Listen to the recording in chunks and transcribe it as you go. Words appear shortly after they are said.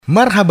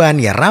Marhaban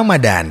ya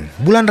Ramadan.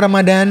 Bulan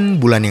Ramadan,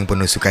 bulan yang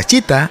penuh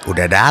sukacita,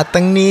 udah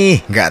dateng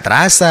nih. Gak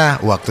terasa,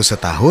 waktu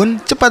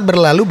setahun cepat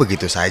berlalu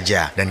begitu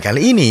saja. Dan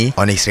kali ini,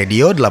 Onyx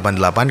Radio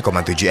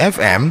 88,7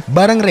 FM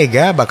bareng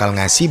Rega bakal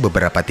ngasih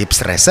beberapa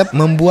tips resep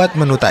membuat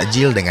menu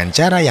takjil dengan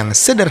cara yang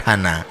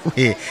sederhana.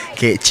 Wih,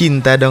 kayak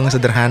cinta dong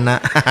sederhana.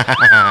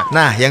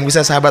 Nah, yang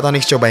bisa sahabat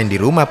Onyx cobain di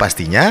rumah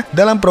pastinya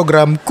dalam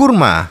program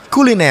Kurma,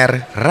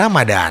 Kuliner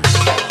Ramadan.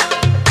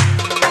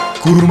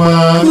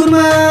 Kurma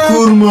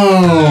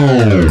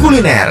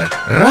Kuliner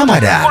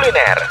Ramadan.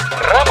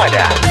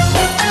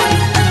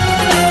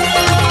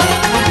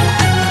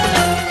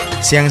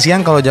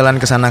 Siang-siang kalau jalan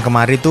ke sana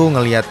kemari tuh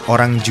ngelihat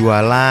orang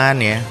jualan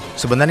ya.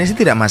 Sebenarnya sih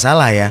tidak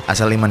masalah ya,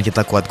 asal iman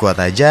kita kuat-kuat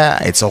aja,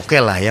 it's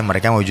okay lah ya.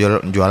 Mereka mau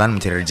jualan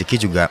mencari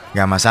rezeki juga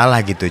gak masalah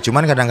gitu.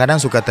 Cuman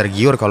kadang-kadang suka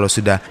tergiur kalau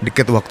sudah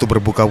deket waktu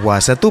berbuka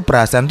puasa tuh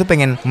perasaan tuh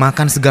pengen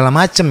makan segala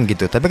macem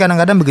gitu. Tapi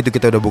kadang-kadang begitu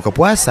kita udah buka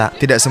puasa,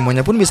 tidak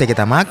semuanya pun bisa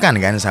kita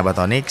makan kan sahabat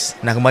Onyx.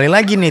 Nah kembali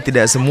lagi nih,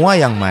 tidak semua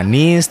yang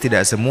manis,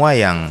 tidak semua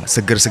yang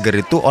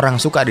seger-seger itu orang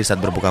suka di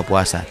saat berbuka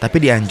puasa.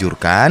 Tapi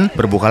dianjurkan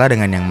berbukalah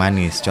dengan yang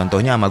manis,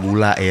 contohnya sama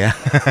gula ya.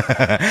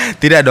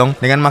 Tidak dong,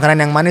 dengan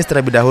makanan yang manis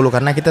terlebih dahulu,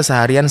 karena kita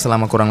seharian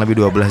selama kurang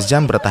lebih 12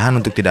 jam bertahan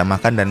untuk tidak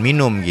makan dan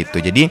minum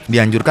gitu. Jadi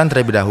dianjurkan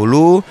terlebih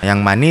dahulu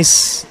yang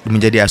manis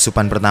menjadi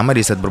asupan pertama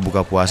di saat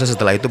berbuka puasa.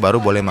 Setelah itu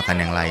baru boleh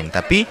makan yang lain.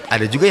 Tapi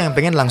ada juga yang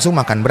pengen langsung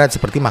makan berat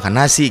seperti makan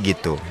nasi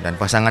gitu. Dan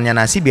pasangannya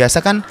nasi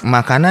biasa kan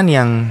makanan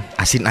yang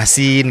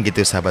asin-asin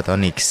gitu sahabat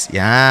Onyx.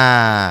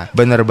 Ya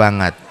bener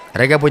banget.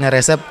 Rega punya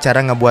resep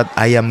cara ngebuat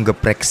ayam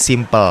geprek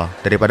simple.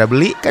 Daripada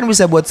beli, kan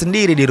bisa buat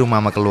sendiri di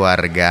rumah sama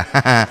keluarga.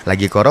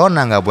 Lagi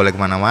corona nggak boleh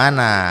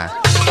kemana-mana.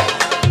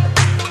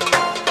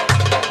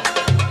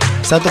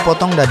 1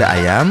 potong dada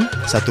ayam,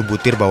 1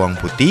 butir bawang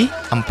putih,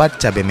 4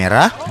 cabai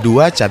merah,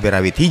 2 cabai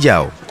rawit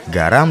hijau,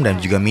 garam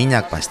dan juga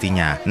minyak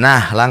pastinya.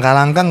 Nah,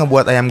 langkah-langkah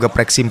ngebuat ayam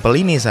geprek simple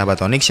ini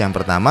sahabat Onyx. Yang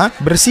pertama,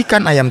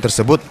 bersihkan ayam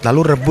tersebut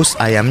lalu rebus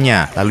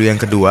ayamnya. Lalu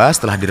yang kedua,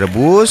 setelah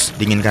direbus,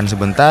 dinginkan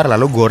sebentar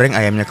lalu goreng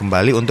ayamnya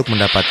kembali untuk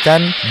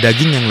mendapatkan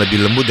daging yang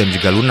lebih lembut dan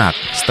juga lunak.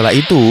 Setelah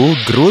itu,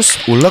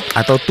 gerus, ulek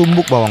atau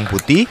tumbuk bawang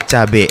putih,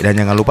 cabai, dan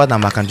jangan lupa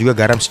tambahkan juga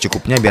garam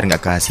secukupnya biar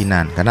nggak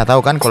keasinan. Karena tahu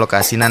kan kalau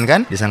keasinan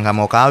kan disangka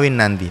mau kawin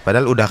nanti,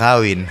 padahal udah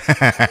kawin.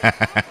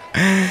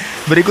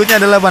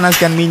 Berikutnya adalah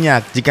panaskan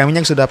minyak. Jika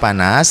minyak sudah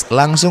panas,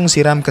 langsung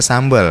siram ke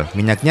sambal.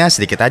 Minyaknya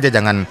sedikit aja,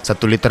 jangan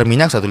 1 liter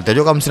minyak 1 liter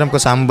juga kamu siram ke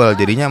sambal,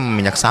 jadinya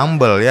minyak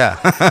sambal ya.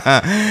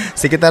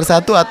 Sekitar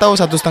 1 atau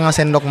 1,5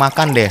 sendok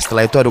makan deh.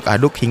 Setelah itu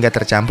aduk-aduk hingga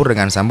tercampur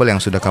dengan sambal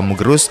yang sudah kamu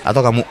gerus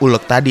atau kamu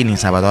ulek tadi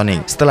nih sahabat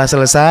Onyx. Setelah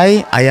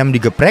selesai, ayam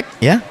digeprek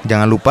ya,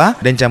 jangan lupa,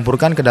 dan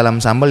campurkan ke dalam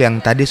sambal yang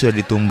tadi sudah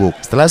ditumbuk.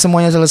 Setelah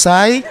semuanya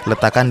selesai,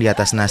 letakkan di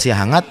atas nasi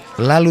hangat,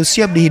 lalu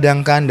siap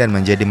dihidangkan dan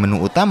menjadi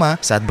menu utama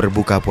saat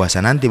berbuka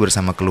puasa nanti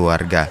bersama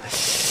keluarga.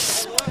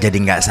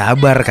 Jadi nggak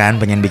sabar kan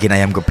pengen bikin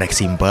ayam geprek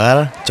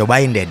simple?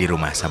 Cobain deh di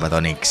rumah sahabat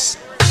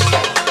Onyx.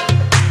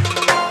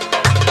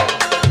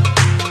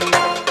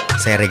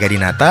 Saya Rega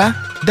Dinata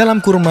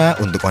dalam Kurma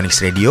untuk Onyx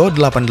Radio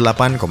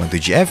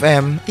 88,7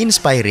 FM,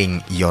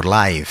 inspiring your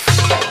life.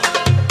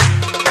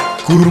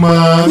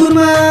 Kurma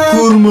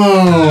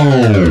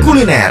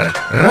Kuliner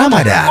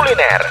Ramadan.